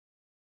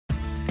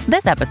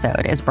This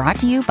episode is brought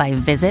to you by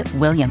Visit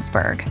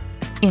Williamsburg.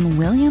 In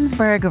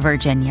Williamsburg,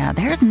 Virginia,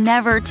 there's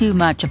never too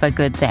much of a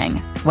good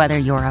thing. Whether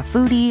you're a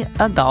foodie,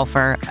 a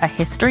golfer, a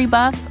history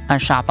buff, a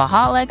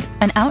shopaholic,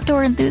 an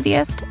outdoor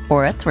enthusiast,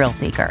 or a thrill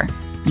seeker,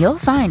 you'll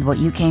find what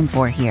you came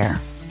for here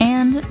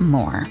and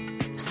more.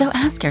 So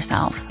ask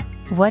yourself,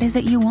 what is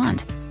it you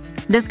want?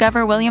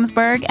 Discover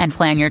Williamsburg and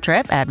plan your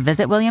trip at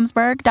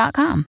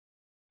visitwilliamsburg.com.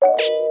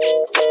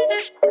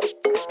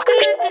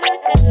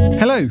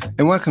 Hello,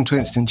 and welcome to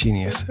Instant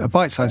Genius, a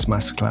bite-sized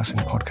masterclass in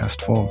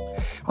podcast form.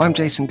 I'm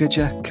Jason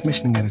Goodyer,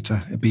 Commissioning Editor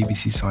at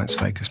BBC Science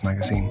Focus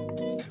magazine.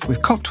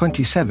 With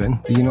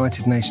COP27, the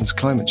United Nations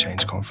Climate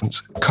Change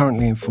Conference,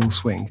 currently in full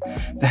swing,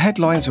 the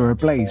headlines are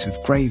ablaze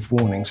with grave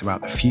warnings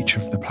about the future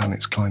of the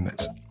planet's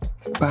climate.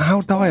 But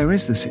how dire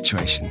is the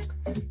situation,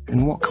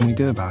 and what can we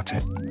do about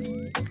it?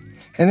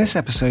 In this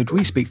episode,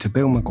 we speak to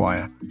Bill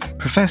McGuire,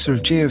 Professor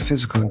of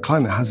Geophysical and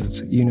Climate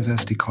Hazards at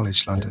University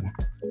College London.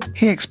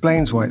 He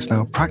explains why it's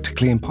now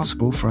practically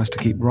impossible for us to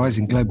keep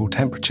rising global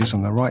temperatures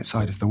on the right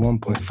side of the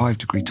 1.5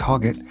 degree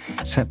target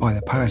set by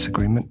the Paris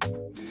Agreement,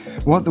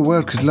 what the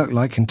world could look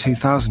like in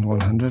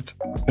 2100,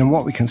 and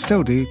what we can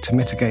still do to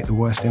mitigate the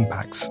worst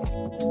impacts.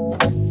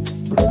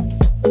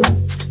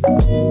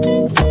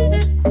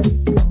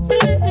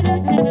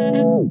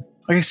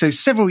 Okay, so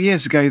several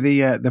years ago,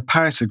 the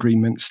Paris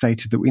Agreement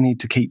stated that we need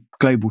to keep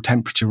global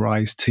temperature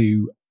rise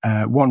to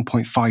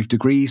 1.5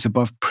 degrees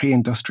above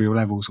pre-industrial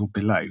levels or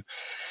below.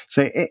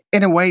 So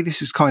in a way,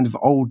 this is kind of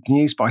old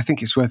news, but I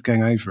think it's worth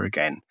going over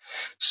again.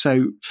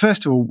 So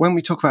first of all, when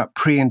we talk about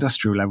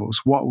pre-industrial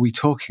levels, what are we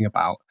talking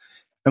about?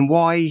 And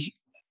why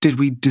did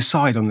we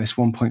decide on this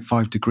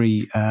 1.5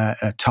 degree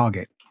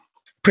target?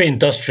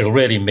 Pre-industrial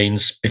really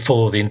means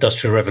before the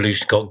Industrial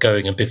Revolution got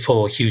going and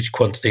before huge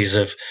quantities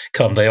of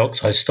carbon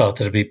dioxide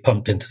started to be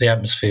pumped into the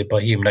atmosphere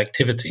by human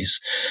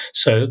activities.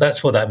 So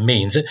that's what that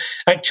means.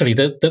 Actually,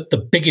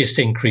 the biggest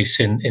increase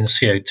in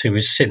CO2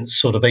 is since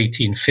sort of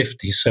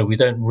 1850, so we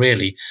don't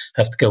really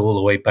have to go all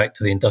the way back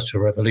to the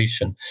Industrial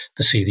Revolution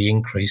to see the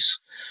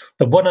increase.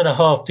 The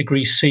 1.5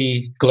 degrees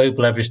C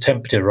global average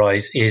temperature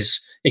rise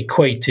is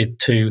equated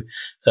to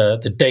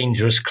the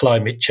dangerous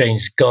climate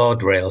change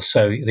guardrail.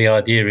 So the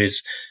idea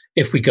is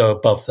if we go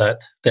above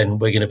that, then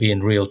we're going to be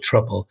in real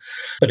trouble.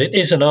 But it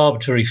is an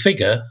arbitrary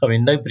figure. I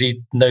mean,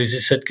 nobody knows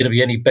it's going to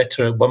be any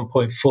better at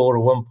 1.4 or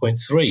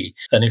 1.3.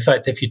 And in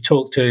fact, if you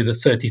talk to the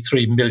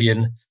 33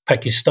 million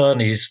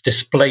Pakistanis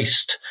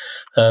displaced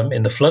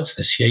in the floods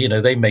this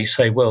year, they may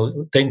say,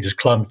 well, dangerous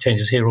climate change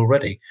is here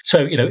already.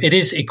 So, it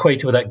is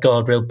equated with that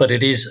guardrail, but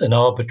it is an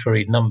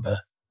arbitrary number.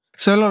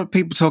 So a lot of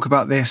people talk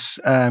about this,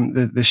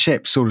 the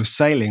ship sort of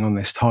sailing on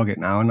this target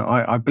now, and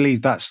I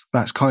believe that's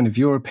kind of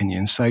your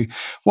opinion. So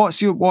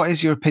what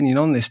is your opinion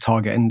on this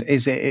target, and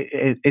is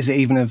it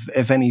even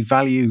of any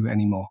value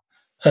anymore?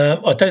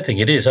 I don't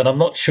think it is, and I'm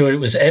not sure it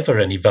was ever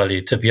any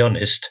value, to be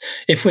honest.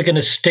 If we're going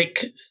to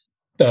stick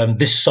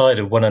this side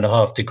of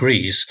 1.5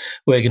 degrees,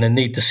 we're going to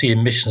need to see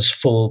emissions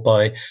fall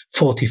by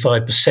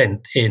 45%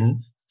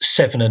 in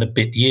 7 and a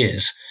bit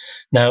years.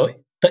 Now,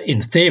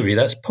 in theory,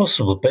 that's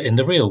possible, but in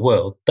the real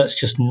world, that's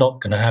just not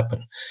going to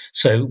happen.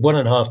 So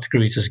 1.5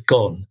 degrees has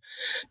gone.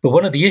 But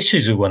one of the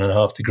issues with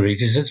 1.5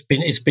 degrees is it's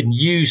been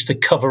used to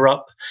cover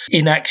up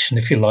inaction,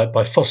 if you like,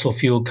 by fossil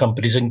fuel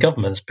companies and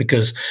governments,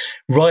 because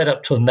right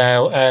up till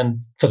now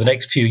and for the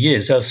next few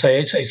years, they'll say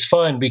it's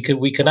fine, we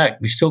can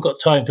act. We've still got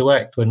time to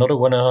act. We're not at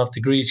 1.5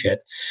 degrees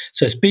yet.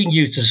 So it's being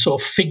used as a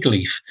sort of fig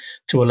leaf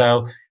to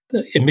allow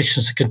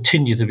emissions to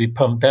continue to be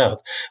pumped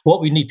out. What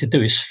we need to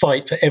do is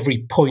fight for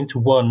every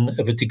 0.1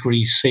 of a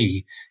degree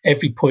C.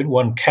 Every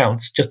 0.1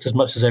 counts just as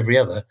much as every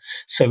other.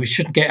 So we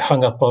shouldn't get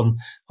hung up on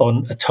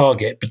a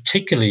target,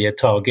 particularly a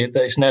target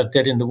that is now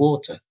dead in the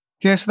water.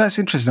 Yeah, so that's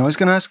interesting. I was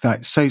going to ask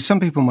that. So some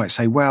people might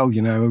say, well,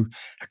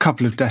 a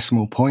couple of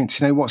decimal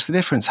points, what's the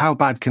difference? How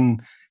bad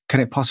can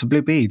it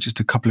possibly be?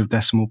 Just a couple of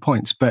decimal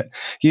points. But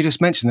you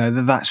just mentioned there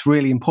that that's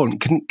really important.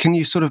 Can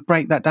you sort of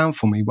break that down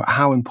for me,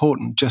 how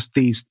important just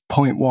these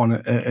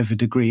 0.1 of a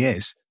degree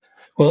is?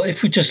 Well,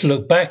 if we just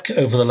look back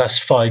over the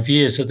last 5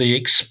 years at the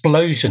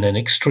explosion in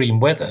extreme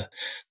weather,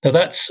 now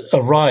that's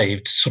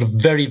arrived sort of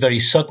very, very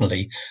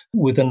suddenly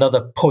with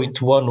another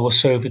 0.1 or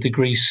so of a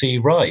degree C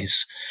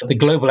rise. The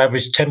global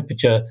average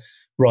temperature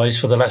rise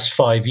for the last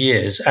 5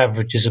 years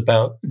averages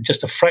about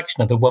just a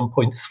fraction of the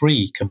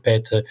 1.3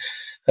 compared to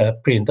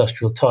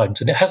pre-industrial times,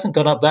 and it hasn't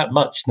gone up that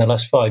much in the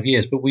last 5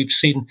 years. But we've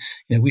seen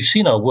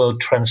our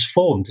world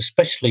transformed,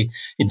 especially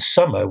in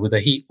summer with the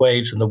heat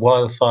waves and the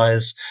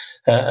wildfires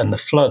and the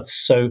floods.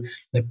 So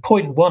the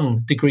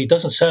 0.1 degree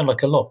doesn't sound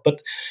like a lot, but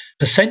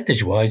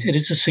percentage-wise, it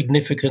is a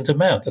significant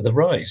amount of the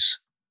rise.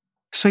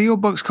 So your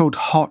book's called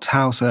Hot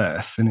House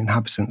Earth, An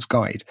Inhabitant's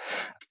Guide.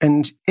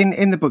 And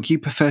in the book, you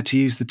prefer to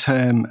use the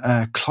term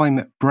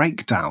climate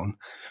breakdown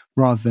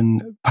rather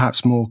than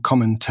perhaps more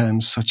common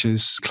terms such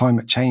as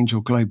climate change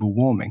or global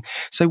warming.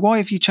 So why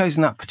have you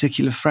chosen that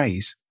particular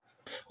phrase?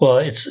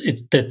 Well,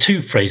 there are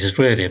two phrases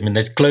really. I mean,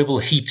 there's global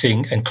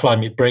heating and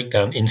climate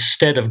breakdown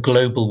instead of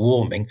global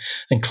warming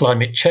and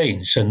climate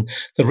change. And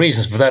the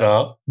reasons for that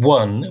are,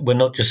 one, we're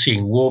not just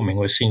seeing warming,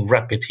 we're seeing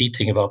rapid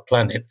heating of our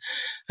planet.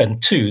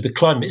 And two, the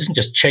climate isn't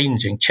just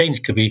changing.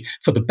 Change could be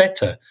for the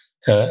better.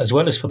 As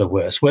well as for the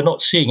worse. We're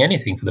not seeing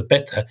anything for the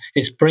better.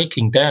 It's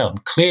breaking down.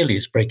 Clearly,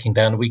 it's breaking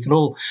down. We can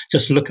all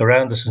just look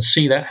around us and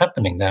see that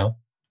happening now.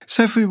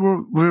 So if we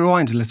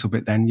rewind a little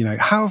bit then,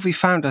 how have we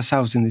found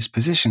ourselves in this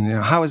position?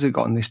 How has it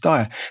gotten this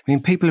dire? I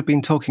mean, people have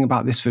been talking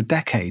about this for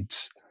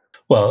decades.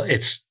 Well,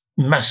 it's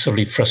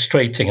massively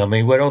frustrating. I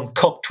mean, we're on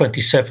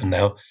COP27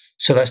 now.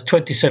 So that's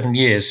 27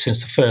 years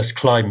since the first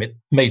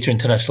major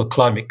international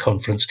climate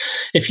conference.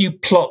 If you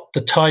plot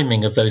the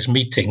timing of those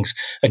meetings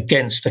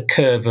against a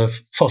curve of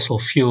fossil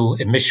fuel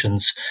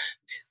emissions,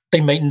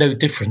 they make no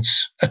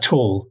difference at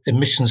all.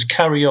 Emissions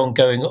carry on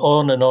going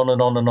on and on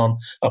and on and on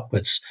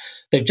upwards.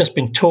 They've just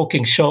been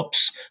talking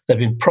shops, there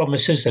have been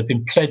promises, there have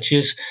been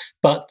pledges,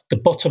 but the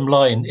bottom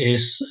line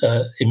is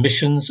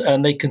emissions,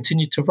 and they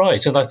continue to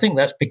rise. And I think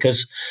that's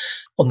because,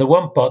 on the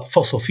one part,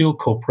 fossil fuel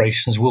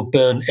corporations will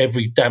burn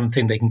every damn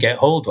thing they can get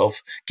hold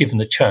of, given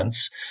the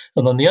chance.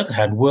 And on the other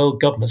hand,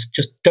 world governments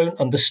just don't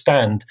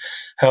understand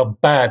how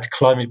bad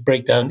climate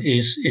breakdown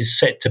is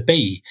set to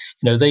be.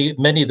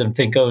 Many of them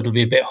think, it'll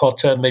be a bit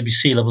hotter, maybe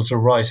sea levels will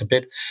rise a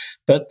bit,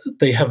 but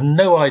they have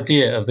no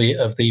idea of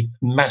the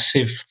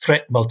massive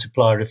threat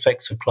multiplier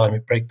effects of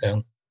climate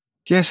breakdown.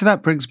 Yeah, so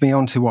that brings me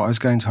on to what I was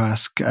going to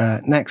ask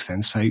next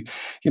then. So,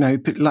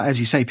 as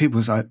you say, people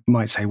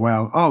might say,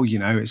 well,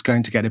 it's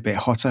going to get a bit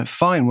hotter.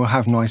 Fine, we'll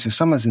have nicer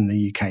summers in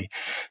the UK.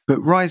 But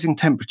rising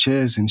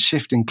temperatures and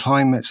shifting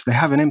climates, they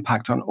have an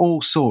impact on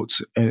all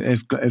sorts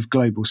of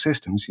global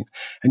systems.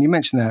 And you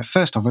mentioned that,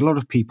 first off, a lot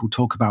of people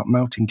talk about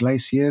melting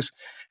glaciers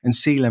and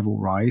sea level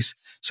rise.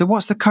 So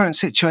what's the current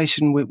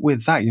situation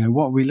with that?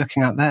 What are we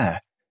looking at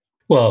there?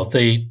 Well,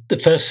 the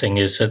first thing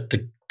is that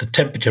the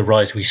temperature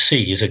rise we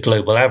see is a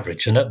global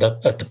average. And at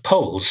the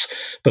poles,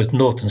 both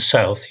north and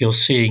south, you're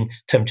seeing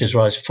temperatures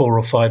rise 4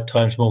 or 5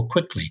 times more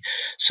quickly.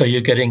 So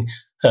you're getting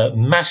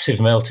massive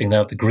melting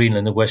now of the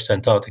Greenland and West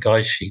Antarctic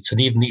ice sheets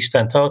and even East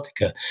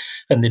Antarctica.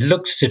 And it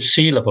looks as if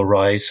sea level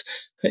rise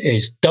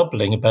is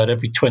doubling about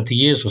every 20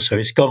 years or so.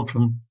 It's gone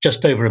from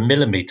just over a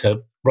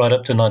millimetre right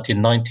up to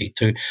 1990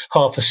 to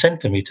half a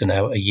centimetre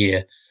now a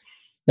year.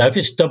 Now, if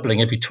it's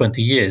doubling every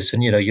 20 years,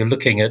 and you're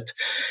looking at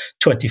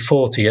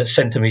 2040 a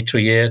centimetre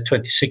a year,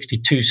 2060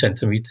 2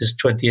 centimetres,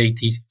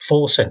 2080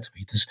 4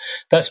 centimetres,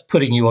 that's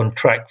putting you on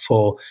track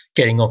for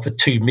getting on for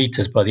 2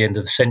 metres by the end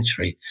of the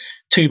century.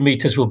 2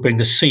 metres will bring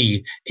the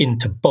sea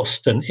into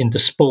Boston, into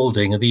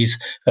Spalding, and these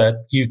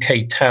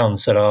UK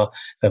towns that are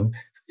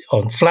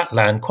on flat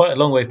land, quite a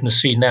long way from the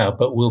sea now,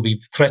 but will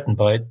be threatened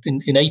by it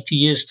in 80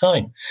 years'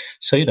 time.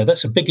 So,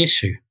 that's a big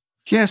issue.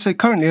 Yeah, so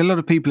currently a lot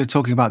of people are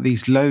talking about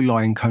these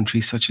low-lying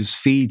countries such as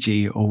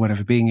Fiji or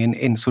whatever being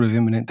in sort of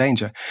imminent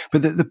danger.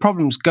 But the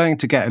problem's going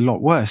to get a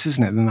lot worse,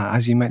 isn't it, than that,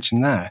 as you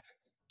mentioned there?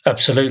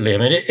 Absolutely. I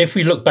mean, if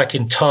we look back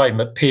in time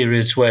at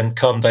periods when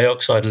carbon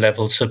dioxide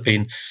levels have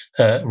been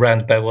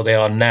around about what they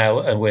are now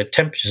and where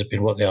temperatures have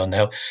been what they are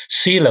now,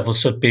 sea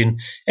levels have been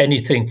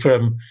anything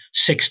from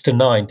 6 to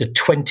 9 to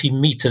 20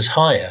 metres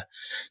higher.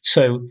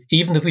 So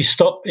even if we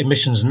stop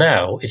emissions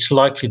now, it's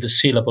likely that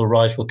sea level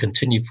rise will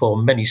continue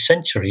for many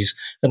centuries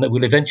and that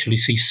we'll eventually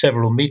see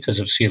several metres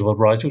of sea level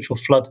rise, which will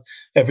flood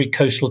every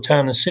coastal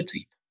town and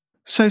city.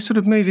 So sort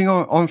of moving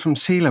on from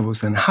sea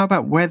levels then, how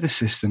about weather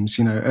systems?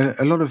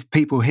 A lot of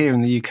people here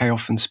in the UK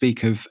often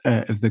speak of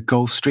the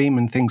Gulf Stream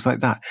and things like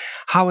that.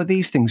 How are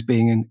these things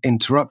being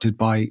interrupted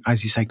by,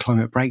 as you say,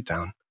 climate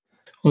breakdown?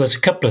 Well, there's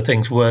a couple of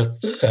things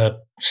worth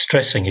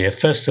stressing here.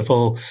 First of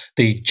all,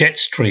 the jet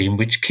stream,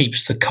 which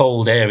keeps the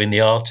cold air in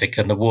the Arctic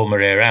and the warmer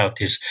air out,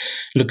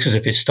 looks as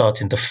if it's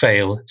starting to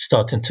fail,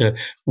 starting to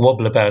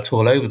wobble about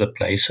all over the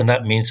place. And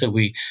that means that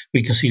we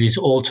can see these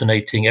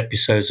alternating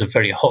episodes of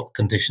very hot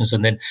conditions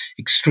and then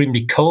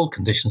extremely cold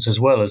conditions as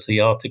well as the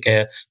Arctic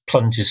air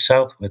plunges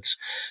southwards.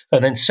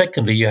 And then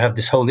secondly, you have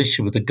this whole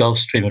issue with the Gulf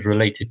Stream and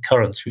related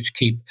currents, which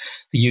keep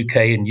the UK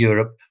and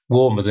Europe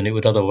warmer than it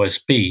would otherwise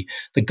be.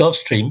 The Gulf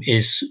Stream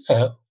is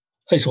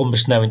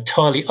almost now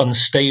entirely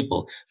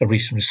unstable, a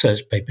recent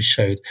research paper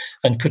showed,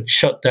 and could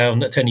shut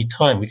down at any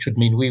time, which would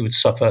mean we would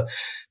suffer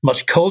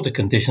much colder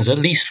conditions, at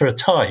least for a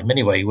time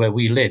anyway, where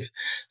we live.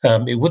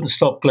 It wouldn't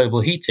stop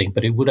global heating,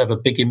 but it would have a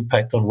big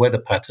impact on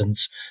weather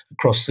patterns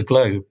across the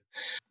globe.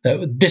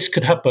 Now, this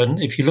could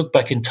happen, if you look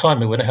back in time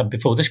and when it happened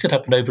before, this could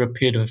happen over a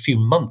period of a few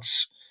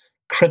months,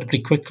 incredibly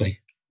quickly.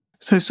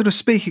 So sort of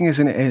speaking as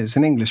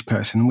an English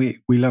person, we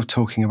love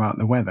talking about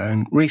the weather,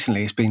 and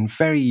recently it's been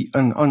very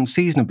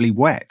unseasonably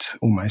wet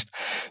almost.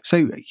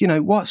 So,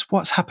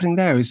 what's happening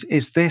there?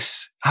 Is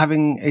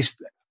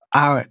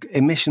our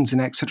emissions and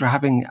etc.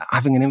 having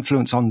an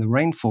influence on the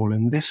rainfall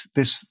and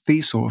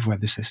these sort of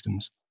weather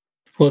systems?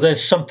 Well,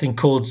 there's something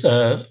called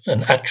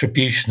an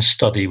attribution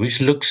study,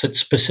 which looks at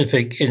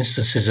specific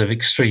instances of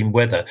extreme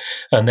weather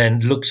and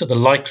then looks at the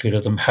likelihood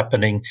of them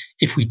happening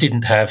if we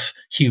didn't have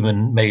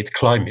human-made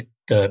climate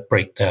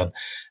breakdown.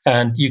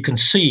 And you can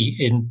see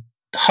in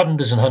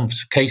hundreds and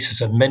hundreds of cases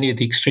that many of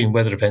the extreme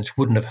weather events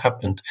wouldn't have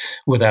happened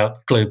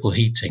without global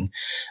heating.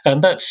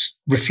 And that's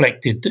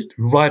reflected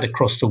right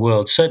across the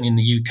world, certainly in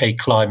the UK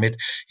climate,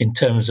 in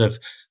terms of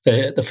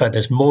the fact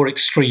there's more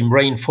extreme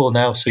rainfall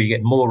now, so you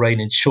get more rain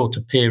in shorter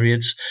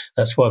periods.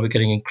 That's why we're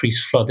getting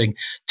increased flooding.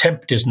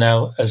 Temperatures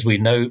now, as we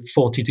know,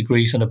 40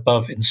 degrees and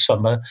above in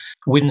summer.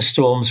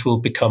 Windstorms will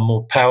become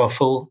more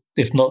powerful,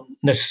 if not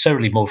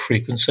necessarily more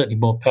frequent, certainly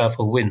more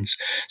powerful winds.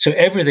 So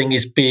everything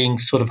is being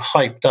sort of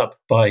hyped up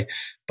by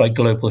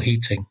global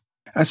heating.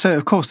 And so,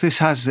 of course, this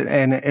has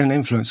an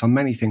influence on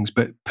many things,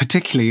 but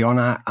particularly on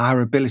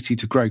our ability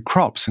to grow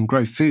crops and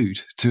grow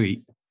food to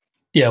eat.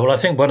 Yeah, well, I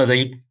think one of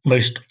the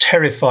most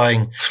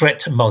terrifying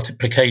threat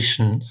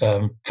multiplication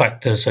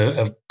factors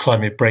of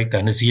climate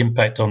breakdown is the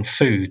impact on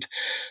food.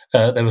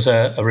 There was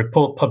a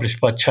report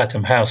published by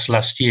Chatham House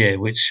last year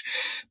which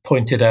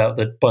pointed out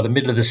that by the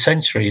middle of the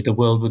century, the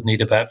world would need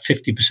about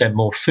 50%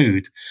 more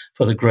food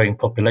for the growing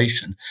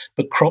population,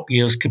 but crop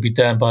yields could be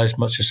down by as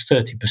much as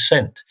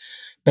 30%.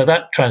 Now,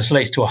 that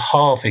translates to a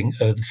halving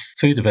of the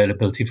food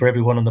availability for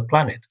everyone on the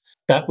planet.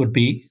 That would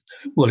be,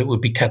 well, it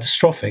would be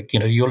catastrophic.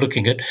 You're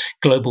looking at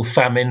global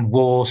famine,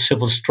 war,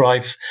 civil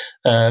strife,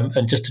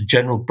 and just a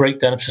general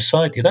breakdown of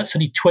society. That's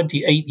only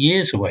 28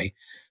 years away.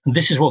 And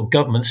this is what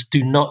governments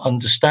do not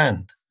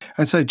understand.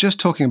 And so just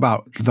talking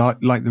about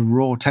the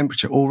raw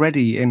temperature,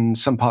 already in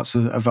some parts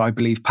of I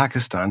believe,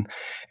 Pakistan,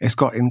 it's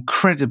got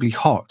incredibly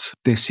hot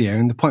this year,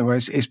 and the point where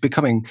it's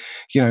becoming,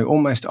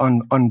 almost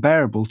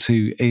unbearable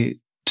to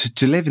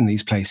live in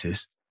these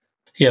places.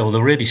 Yeah, well,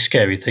 the really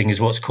scary thing is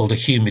what's called a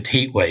humid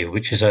heat wave,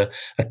 which is a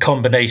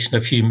combination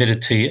of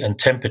humidity and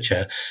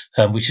temperature,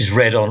 which is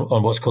read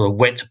on what's called a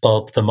wet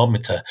bulb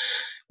thermometer.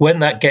 When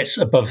that gets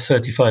above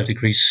 35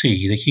 degrees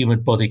C, the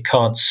human body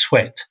can't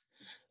sweat.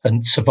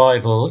 And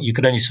you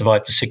can only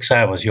survive for 6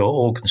 hours. Your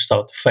organs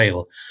start to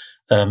fail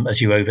as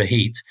you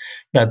overheat.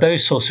 Now,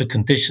 those sorts of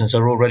conditions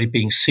are already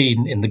being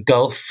seen in the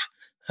Gulf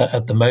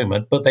at the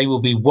moment, but they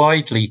will be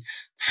widely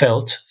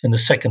felt in the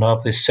second half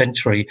of this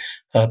century,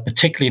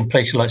 particularly in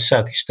places like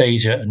Southeast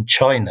Asia and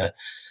China.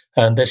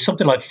 And there's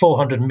something like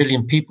 400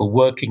 million people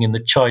working in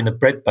the China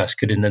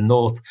breadbasket in the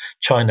North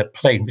China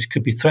plain, which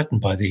could be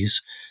threatened by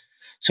these.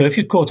 So if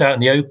you're caught out in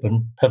the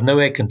open, have no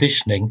air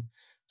conditioning,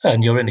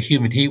 and you're in a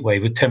humid heat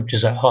wave with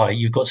temperatures that high,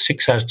 you've got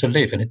 6 hours to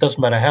live. And it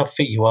doesn't matter how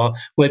fit you are,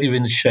 whether you're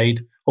in the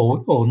shade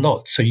or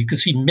not. So you can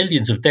see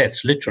millions of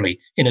deaths literally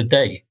in a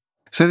day.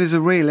 So there's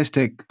a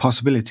realistic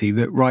possibility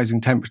that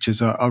rising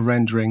temperatures are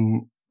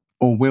rendering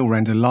or will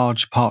render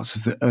large parts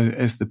of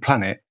the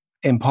planet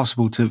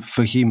impossible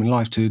for human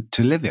life to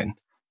live in.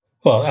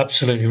 Well,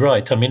 absolutely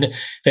right. I mean,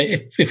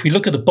 if we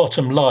look at the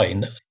bottom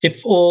line,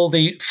 if all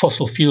the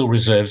fossil fuel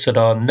reserves that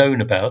are known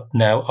about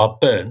now are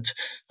burnt,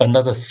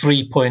 another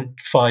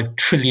 3.5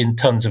 trillion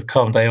tons of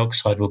carbon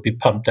dioxide will be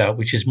pumped out,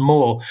 which is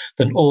more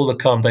than all the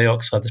carbon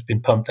dioxide that's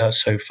been pumped out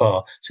so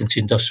far since the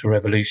Industrial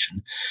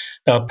Revolution.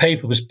 Now, a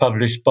paper was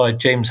published by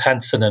James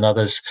Hansen and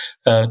others,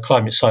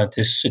 climate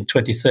scientists, in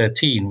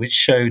 2013, which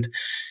showed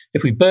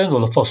if we burn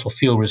all the fossil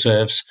fuel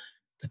reserves,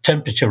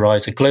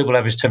 the global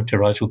average temperature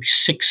rise will be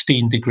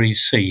 16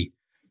 degrees C.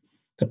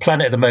 The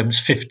planet at the moment is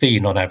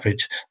 15 on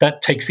average.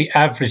 That takes the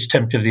average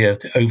temperature of the Earth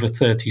to over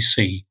 30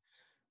 C.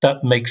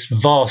 That makes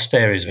vast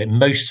areas of it,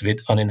 most of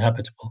it,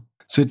 uninhabitable.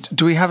 So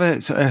do we have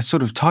a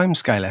sort of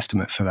timescale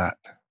estimate for that?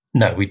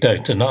 No, we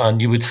don't.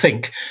 And you would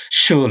think,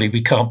 surely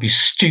we can't be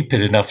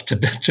stupid enough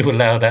to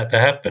allow that to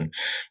happen.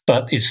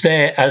 But it's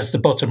there as the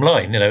bottom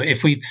line.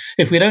 If we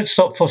don't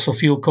stop fossil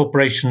fuel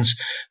corporations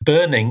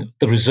burning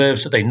the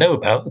reserves that they know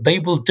about, they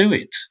will do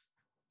it.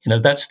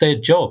 That's their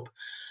job.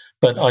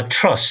 But I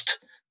trust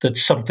that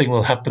something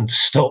will happen to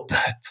stop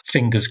that.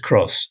 Fingers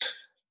crossed.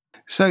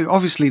 So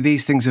obviously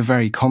these things are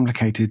very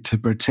complicated to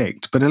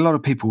predict, but a lot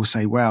of people will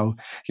say, well,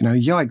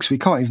 yikes, we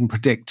can't even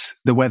predict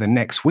the weather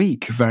next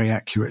week very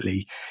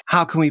accurately.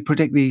 How can we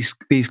predict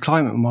these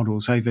climate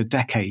models over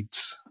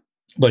decades?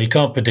 Well, you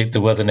can't predict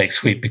the weather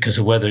next week because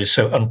the weather is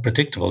so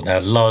unpredictable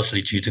now,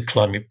 largely due to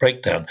climate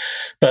breakdown.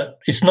 But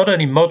it's not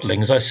only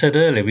modelling. As I said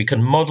earlier, we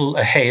can model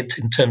ahead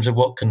in terms of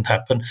what can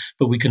happen,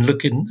 but we can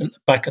look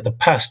back at the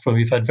past when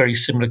we've had very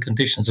similar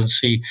conditions and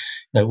see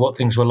what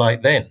things were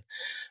like then.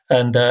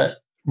 And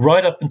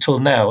right up until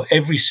now,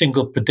 every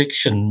single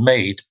prediction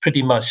made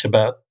pretty much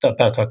about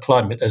our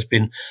climate has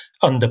been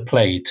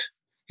underplayed.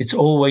 It's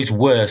always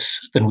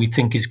worse than we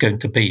think it's going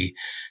to be.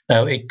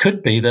 Now, it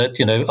could be that,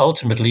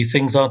 ultimately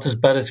things aren't as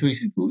bad as we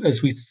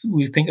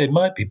think they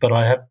might be, but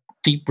I have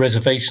deep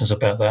reservations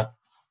about that.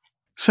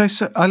 So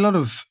a lot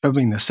of,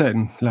 a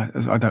certain,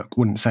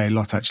 wouldn't say a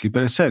lot actually,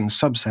 but a certain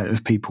subset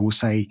of people will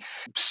say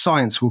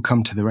science will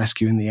come to the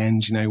rescue in the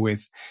end,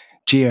 with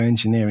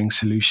geoengineering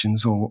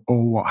solutions or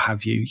what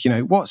have you.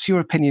 What's your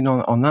opinion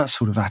on that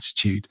sort of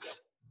attitude?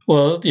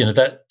 Well,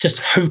 that just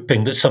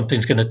hoping that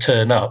something's going to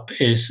turn up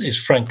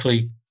is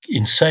frankly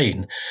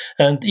insane.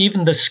 And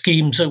even the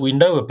schemes that we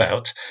know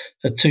about,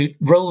 to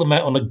roll them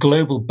out on a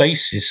global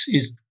basis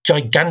is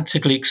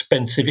gigantically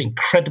expensive,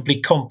 incredibly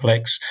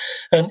complex,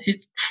 and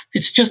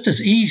it's just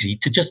as easy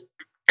to just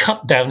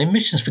cut down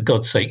emissions, for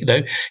God's sake.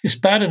 It's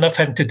bad enough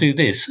having to do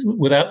this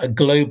without a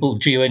global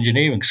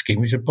geoengineering scheme,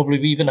 which would probably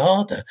be even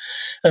harder.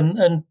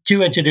 And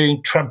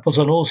geoengineering tramples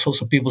on all sorts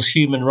of people's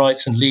human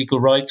rights and legal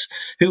rights.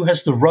 Who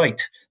has the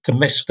right to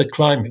mess with the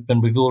climate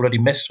when we've already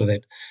messed with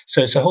it?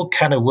 So it's a whole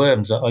can of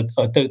worms that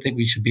I don't think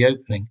we should be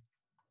opening.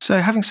 So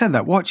having said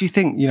that, what do you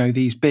think,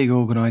 these big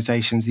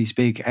organisations, these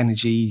big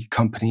energy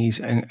companies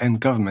and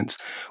governments,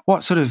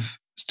 what sort of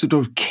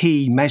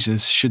key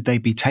measures should they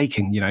be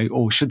taking,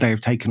 or should they have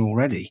taken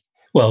already?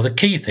 Well, the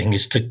key thing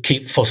is to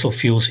keep fossil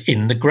fuels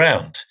in the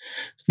ground.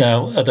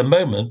 Now, at the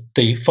moment,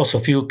 the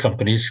fossil fuel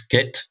companies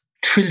get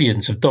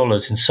trillions of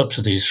dollars in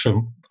subsidies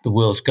from the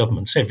world's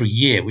governments every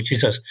year, which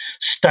is a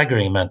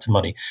staggering amount of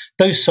money.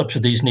 Those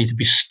subsidies need to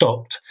be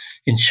stopped.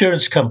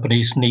 Insurance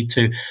companies need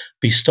to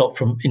be stopped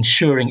from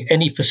insuring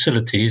any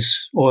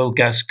facilities, oil,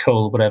 gas,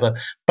 coal, whatever.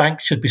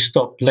 Banks should be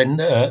stopped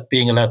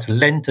being allowed to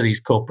lend to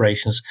these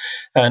corporations.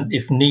 And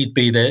if need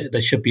be,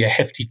 there should be a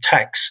hefty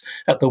tax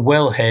at the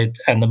wellhead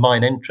and the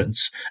mine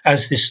entrance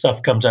as this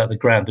stuff comes out of the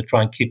ground to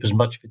try and keep as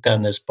much of it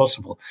down there as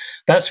possible.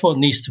 That's what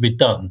needs to be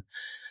done.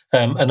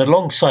 And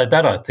alongside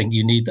that, I think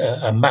you need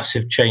a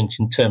massive change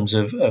in terms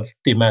of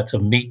the amount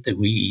of meat that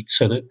we eat,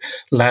 so that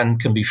land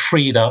can be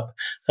freed up,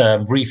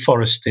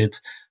 reforested,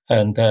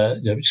 and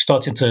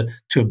starting to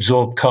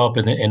absorb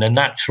carbon in a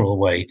natural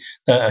way.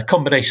 A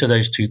combination of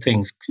those two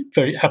things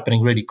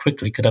happening really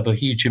quickly could have a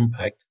huge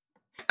impact.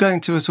 Going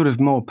to a sort of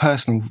more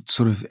personal,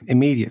 sort of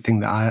immediate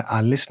thing that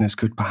our listeners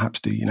could perhaps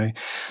do,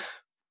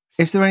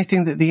 is there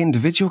anything that the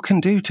individual can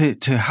do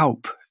to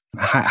help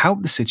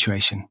the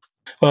situation?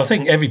 Well, I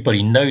think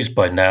everybody knows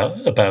by now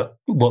about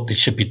what they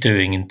should be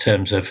doing in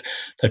terms of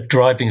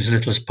driving as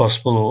little as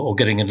possible, or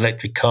getting an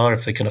electric car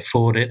if they can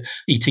afford it,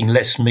 eating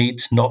less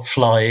meat, not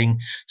flying,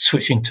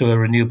 switching to a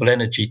renewable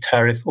energy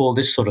tariff, all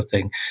this sort of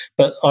thing.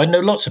 But I know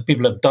lots of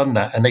people have done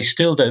that and they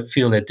still don't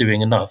feel they're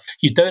doing enough.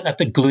 You don't have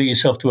to glue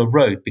yourself to a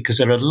road, because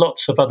there are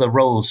lots of other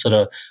roles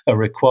that are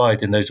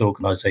required in those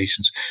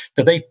organisations.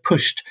 Now, they've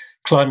pushed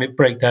climate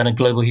breakdown and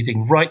global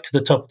heating right to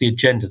the top of the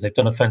agenda. They've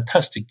done a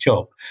fantastic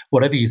job,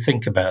 whatever you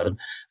think about them.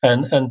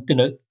 And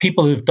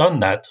people who've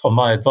done that, on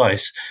my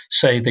advice,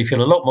 say they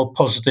feel a lot more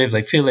positive.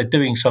 They feel they're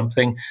doing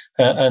something,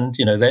 and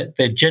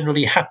they're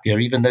generally happier,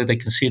 even though they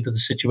can see that the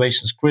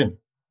situation's grim.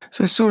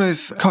 So sort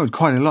of covered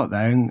quite a lot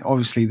there, and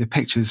obviously the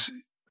picture's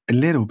a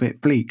little bit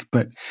bleak.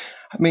 But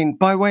I mean,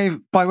 by way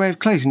of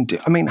closing,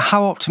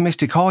 how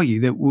optimistic are you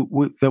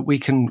that we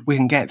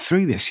can get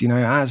through this?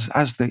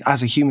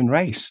 As a human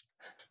race.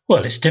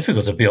 Well, it's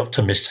difficult to be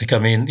optimistic. I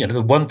mean,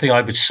 the one thing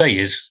I would say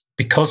is,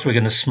 because we're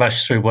going to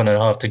smash through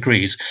 1.5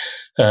 degrees,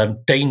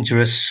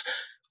 dangerous,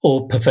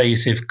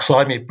 all-pervasive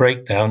climate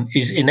breakdown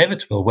is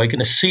inevitable. We're going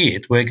to see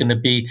it. We're going to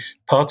be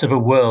part of a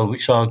world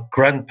which our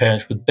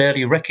grandparents would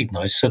barely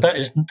recognize. So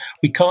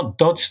we can't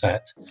dodge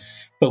that.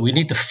 But we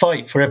need to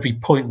fight for every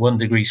 0.1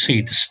 degree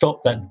C to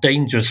stop that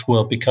dangerous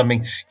world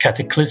becoming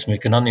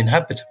cataclysmic and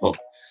uninhabitable.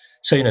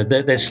 So,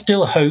 there's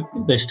still hope,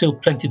 there's still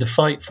plenty to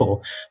fight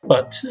for,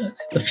 but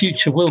the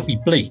future will be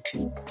bleak.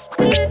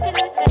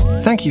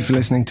 Thank you for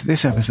listening to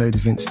this episode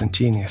of Instant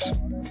Genius.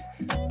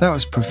 That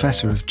was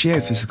Professor of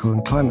Geophysical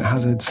and Climate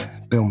Hazards,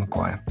 Bill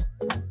McGuire.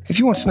 If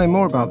you want to know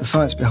more about the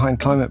science behind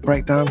climate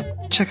breakdown,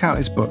 check out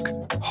his book,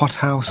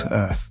 Hothouse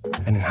Earth,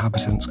 An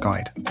Inhabitant's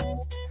Guide.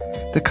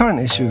 The current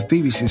issue of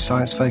BBC's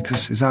Science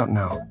Focus is out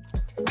now.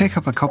 Pick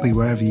up a copy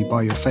wherever you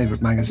buy your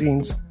favourite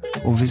magazines,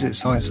 or visit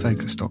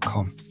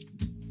sciencefocus.com.